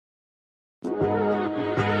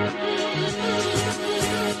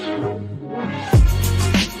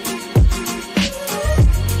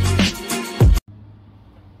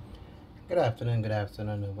Good afternoon,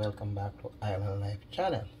 and welcome back to Island Life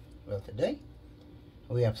channel. Well, today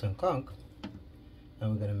we have some conch,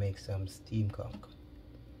 and we're gonna make some steam conch.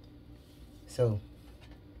 So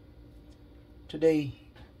today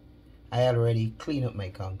I already cleaned up my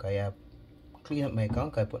conch. I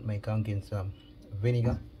put my conch in some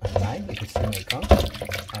vinegar and lime. You can see my conch.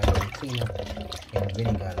 I already cleaned up in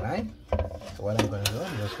vinegar and lime. So what I'm gonna do,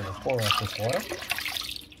 I'm just gonna pour off this water.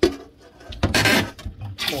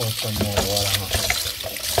 Pour some more water on.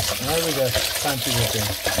 Now we just continue to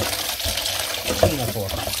clean up our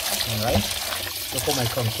conch. Alright? Look how my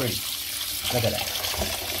conch pretty. Look at that.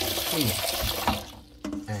 Clean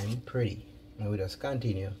and pretty. Now we just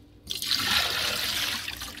continue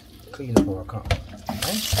clean up our conch.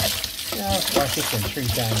 Alright? Now wash it in 3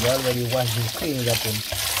 times. You already washed it, clean it up in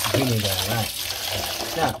vinegar and lime.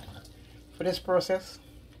 Now, for this process,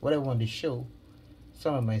 what I want to show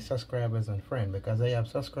some of my subscribers and friends, because I have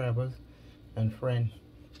subscribers and friends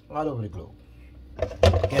all over the globe.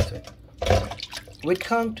 Guess what? With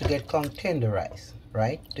conch, to get conch tenderized,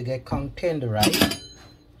 right? To get conch tenderized,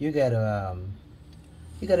 you gotta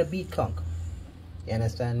beat conch. You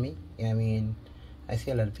understand me? I mean, I see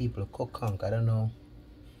a lot of people cook conch. I don't know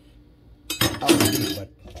how to do it, but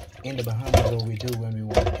in the Bahamian, what we do when we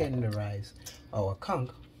want to tenderize our conch,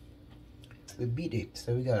 we beat it.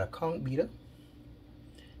 So we got a conch beater.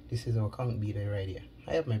 This is our conch beater right here.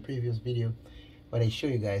 I have my previous video, but I show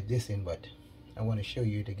you guys this in, but I want to show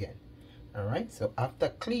you it again. Alright, so after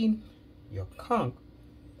clean your conch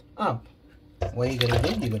up, what you're going to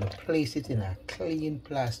do, you're going to place it in a clean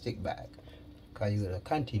plastic bag, because you're going to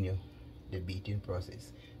continue the beating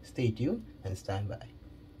process. Stay tuned and stand by.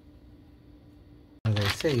 As I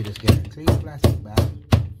say, you just get a clean plastic bag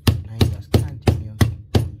and you just continue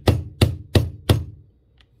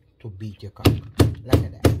to beat your conch. Look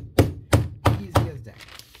at that. Easy as that,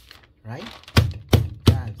 right?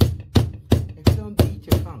 Guys, if you don't beat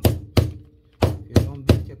your conch, I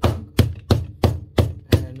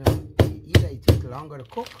don't know, either it takes longer to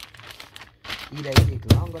cook,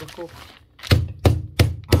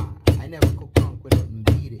 I never cook conch without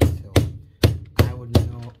beat it, so I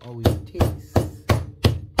wouldn't know how it tastes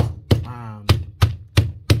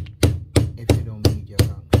if you don't beat your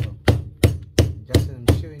conch. So just as I'm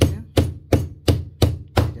showing you,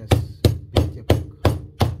 just beat your conch.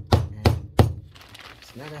 And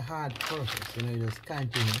it's not a hard process, you know, you just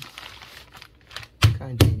continue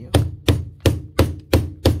beat your conch.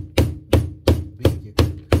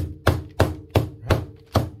 Right?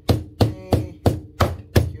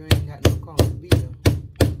 If you ain't got no conch beater,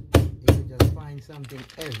 you can just find something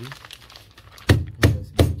heavy and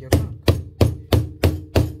just beat your conch.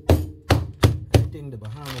 I think the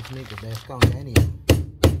Bahamas make the best conch anyhow.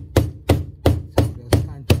 So just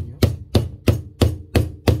continue.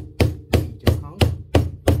 Beat your conch.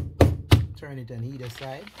 Turn it on either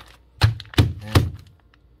side.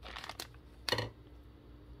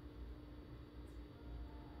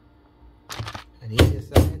 And either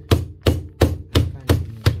side. And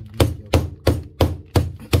continue to beat your conch.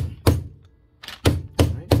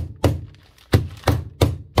 Alright.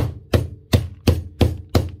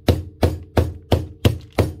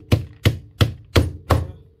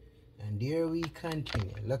 There we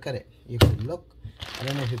continue. Look at it. You could look. I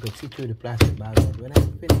don't know if you could see through the plastic bag, but when I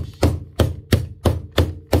finish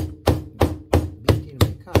beating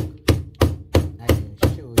my conch, I can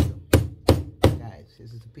show you guys.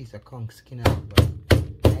 This is a piece of conch skin out, but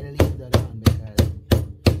I leave that on because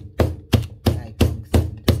I like conch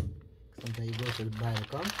skin. Sometimes you go to buy the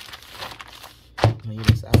conch and you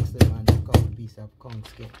just ask them and a couple piece of conch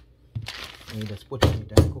skin, and you just put it in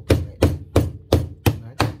it and cook it like that.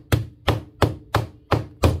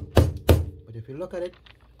 If you look at it,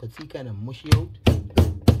 you can see kind of mushy out,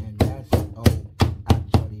 and that's how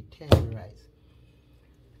actually tenderize.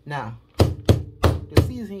 Now, the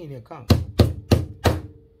seasoning in your conch.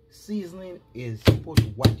 Seasoning is put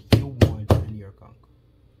what you want on your conch.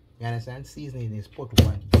 You understand? Seasoning is put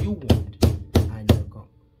what you want on your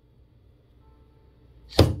conch.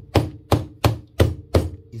 So,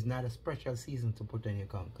 it's not a special season to put on your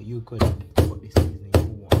conch. You could put the seasoning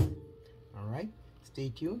you want. Alright? Stay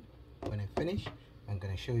tuned. When I finish, I'm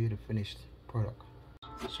gonna show you the finished product.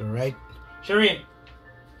 So right, Shireen.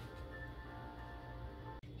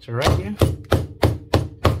 So right here, I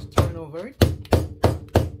just turn over it,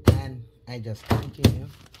 and I just continue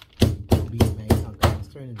to beat my conch. I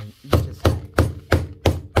just turn it on each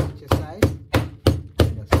side,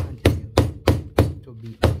 and just continue to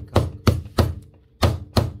beat my conch.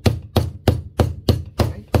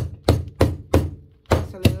 Right?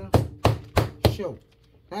 Just a little show.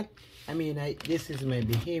 Not, I mean, this is my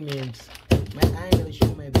Bahamians. I'm going to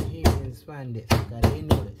show my Bahamians fan this because they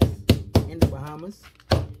know this. In the Bahamas,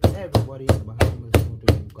 everybody in the Bahamas know to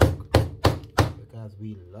do conch because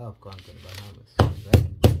we love conch in the Bahamas, right?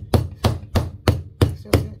 So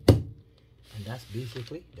that's it. And that's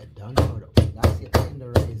basically the done product. That's your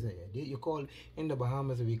tenderizer. You call, in the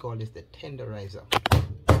Bahamas, we call this the tenderizer.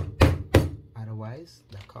 Otherwise,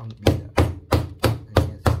 that can't be that.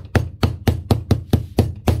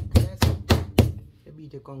 You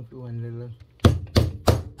beat your conch through and little,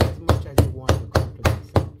 as much as you want to come to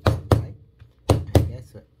yourself, right? And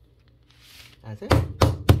guess what? That's it.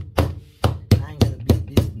 I ain't gonna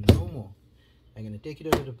beat this no more. I'm gonna take it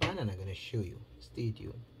out of the pan and I'm gonna show you. Stay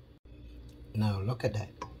tuned. Now look at that.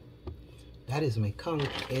 That is my conch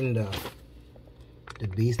in the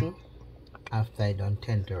basin after I done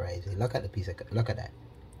tenderize it. Look at the piece of, look at that.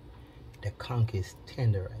 The conch is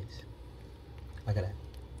tenderized. Look at that.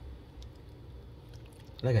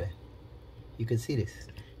 Look at that. You can see this.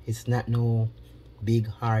 It's not no big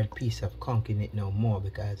hard piece of conch in it no more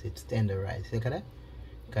because it's tenderized. Look at that.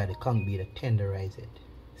 Because the conch be to tenderize it.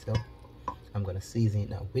 So I'm gonna season it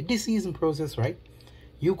now. With this season process, right?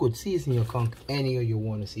 You could season your conch any way you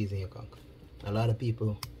want to season your conch. A lot of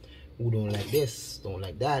people who don't like this, don't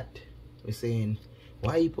like that, we're saying,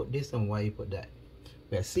 why you put this and why you put that?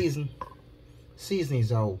 Well, season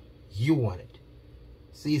is how you want it.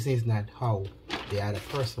 Season is not how the other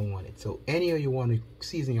person want it. So any way you want to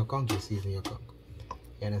season your conch, you season your conch.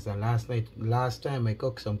 You understand? Last time I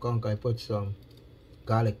cooked some conch, I put some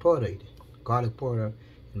garlic powder in it. Garlic powder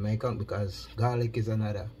in my conch because garlic is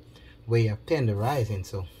another way of tenderizing.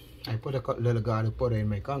 So I put a little garlic powder in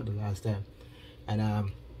my conch the last time,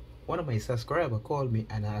 and one of my subscribers called me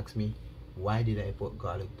and asked me why did I put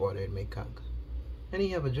garlic powder in my conch, and he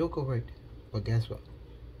have a joke over it. But guess what?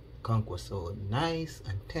 Conch was so nice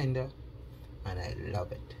and tender and I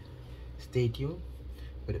love it. Stay tuned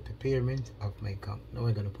for the preparation of my conch. Now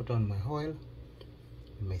we're gonna put on my oil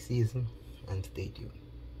in my season and stay tuned.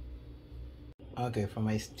 Okay, for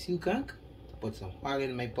my stew conch, put some oil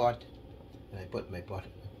in my pot and I put my pot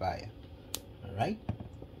on fire. Alright?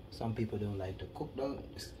 Some people don't like to cook down,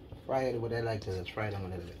 fry it, but I like to just fry them a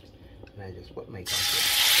little bit. And I just put my conch in.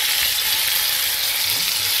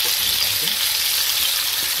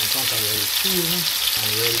 My conch are ready seasoned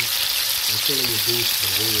and ready until you do it the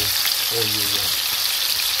way all you want.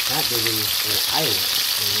 Not the way I want,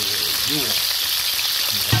 the way you want.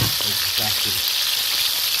 And that's exactly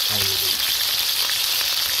how you do it.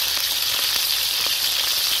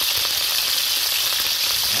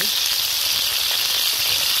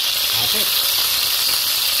 It.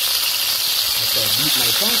 After I beat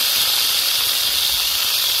my conch,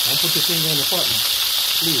 don't put your finger in the pot now.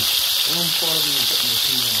 Please, don't follow me and put my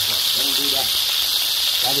finger in the pot. Don't do that.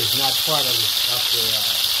 That is not part of the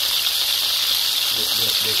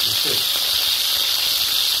fish.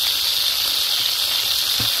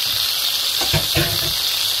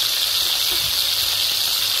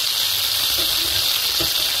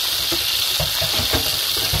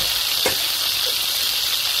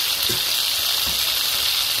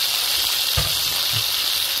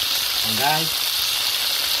 Guys,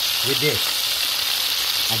 with this,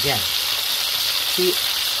 again, see,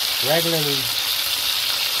 regularly,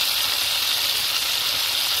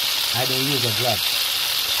 I don't use a glove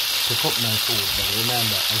to cook my food, but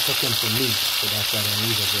remember, I'm cooking for me, so that's why I don't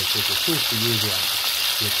use a glove, so it's choose to use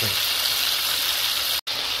your thing.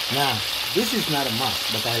 Now, this is not a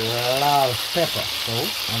must, but I love pepper, so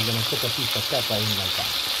I'm going to put a piece of pepper in my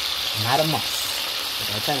pot. Not a must,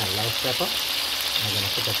 but I kind of love pepper. I'm going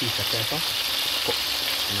to put a piece of pepper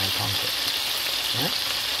in my conch. Yeah?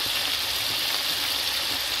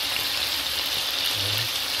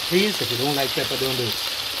 Please, if you don't like pepper, don't do it.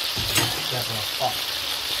 Pepper hot.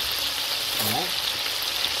 Alright?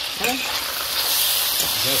 Okay?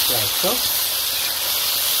 Just like so.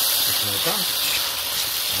 It's my conch.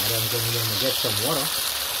 Now I'm going to get some water.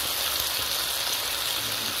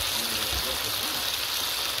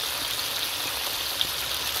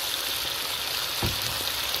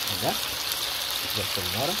 Get some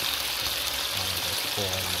water and just pour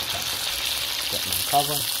in my pan. Get my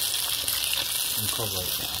cover and cover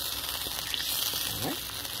it down. Alright?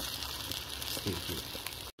 Stay tuned.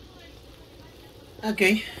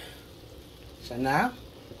 Okay. So now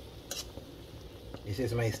this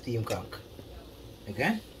is my steam conch.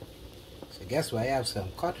 Okay? So guess what? I have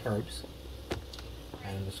some cut herbs.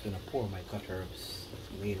 And I'm just gonna pour my cut herbs,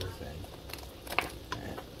 tomatoes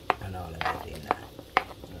and all of that in there.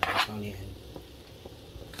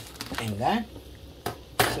 And that,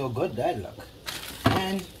 so good that look.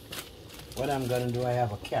 And what I'm gonna do, I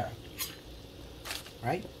have a carrot,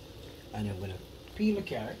 right? And I'm gonna peel the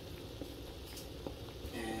carrot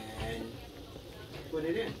and put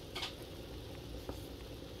it in.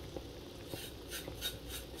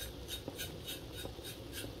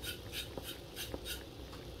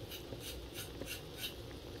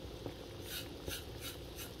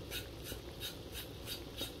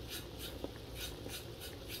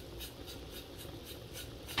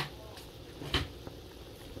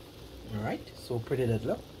 Alright, so pretty that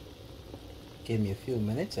look. Give me a few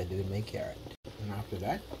minutes, I do my carrot. And after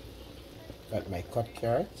that, got my cut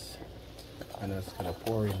carrots, and I'm just gonna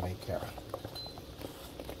pour in my carrot.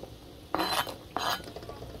 Alright.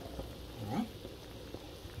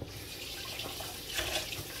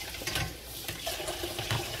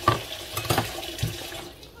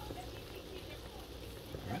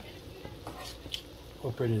 Alright. How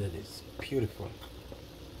pretty that is. Beautiful.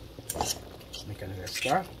 Make another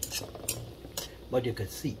star. But you can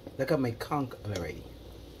see, look at my conch already.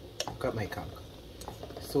 Look at my conch.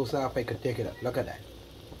 So soft I could take it up. Look at that.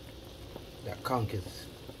 That conch is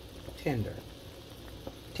tender.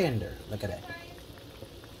 Tender. Look at that.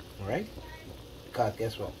 Alright? Because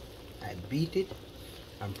guess what? I beat it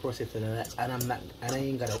and process it, and I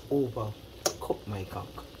ain't gotta overcook my conch.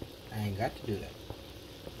 I ain't got to do that.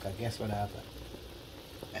 Because guess what happened?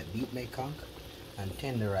 I beat my conch and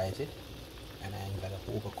tenderize it, and I ain't gotta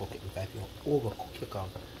overcook it, because if you overcook your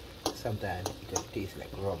conch, sometimes it can taste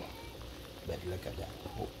like rubber. But look at that,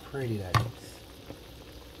 how pretty that is.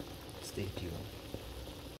 Stay tuned.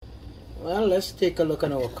 Well, let's take a look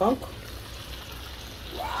at our conch.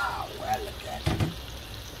 Wow, well, look at that.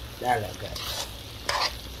 That look at it.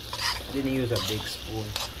 I didn't use a big spoon,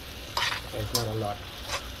 it's not a lot,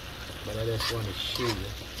 but I just want to show you.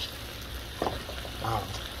 Wow.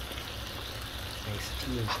 Nice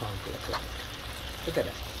steamed conch like that. Look at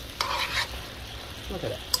that. Look at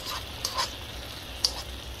that.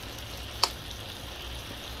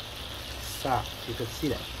 Soft. You can see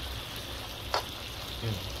that.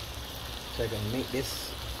 So I can make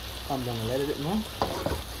this come down a little bit more.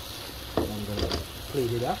 I'm going to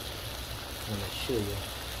plate it up. I'm going to show you.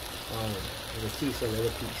 You can see it's a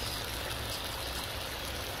little piece.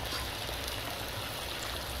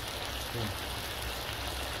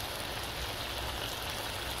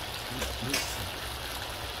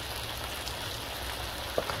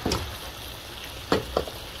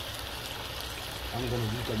 I'm going to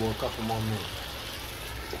beat about a couple more minutes.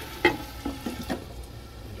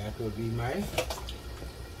 That will be my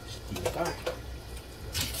steamed conch.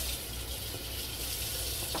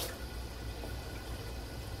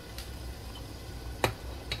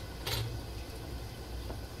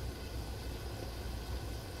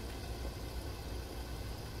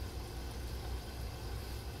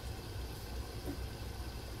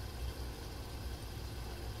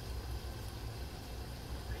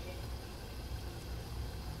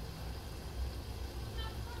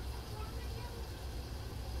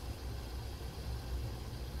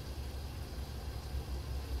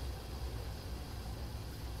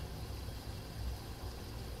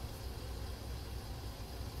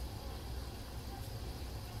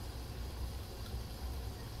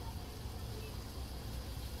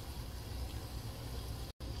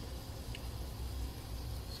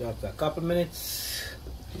 So after a couple minutes,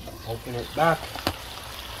 open it back,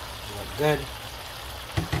 look good,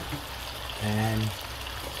 and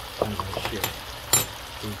I'm going to share it.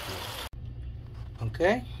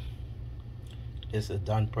 Okay, this is a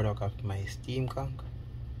done product of my steamed conch.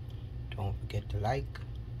 Don't forget to like,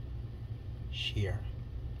 share,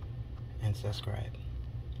 and subscribe.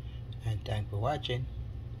 And thanks for watching.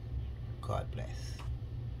 God bless.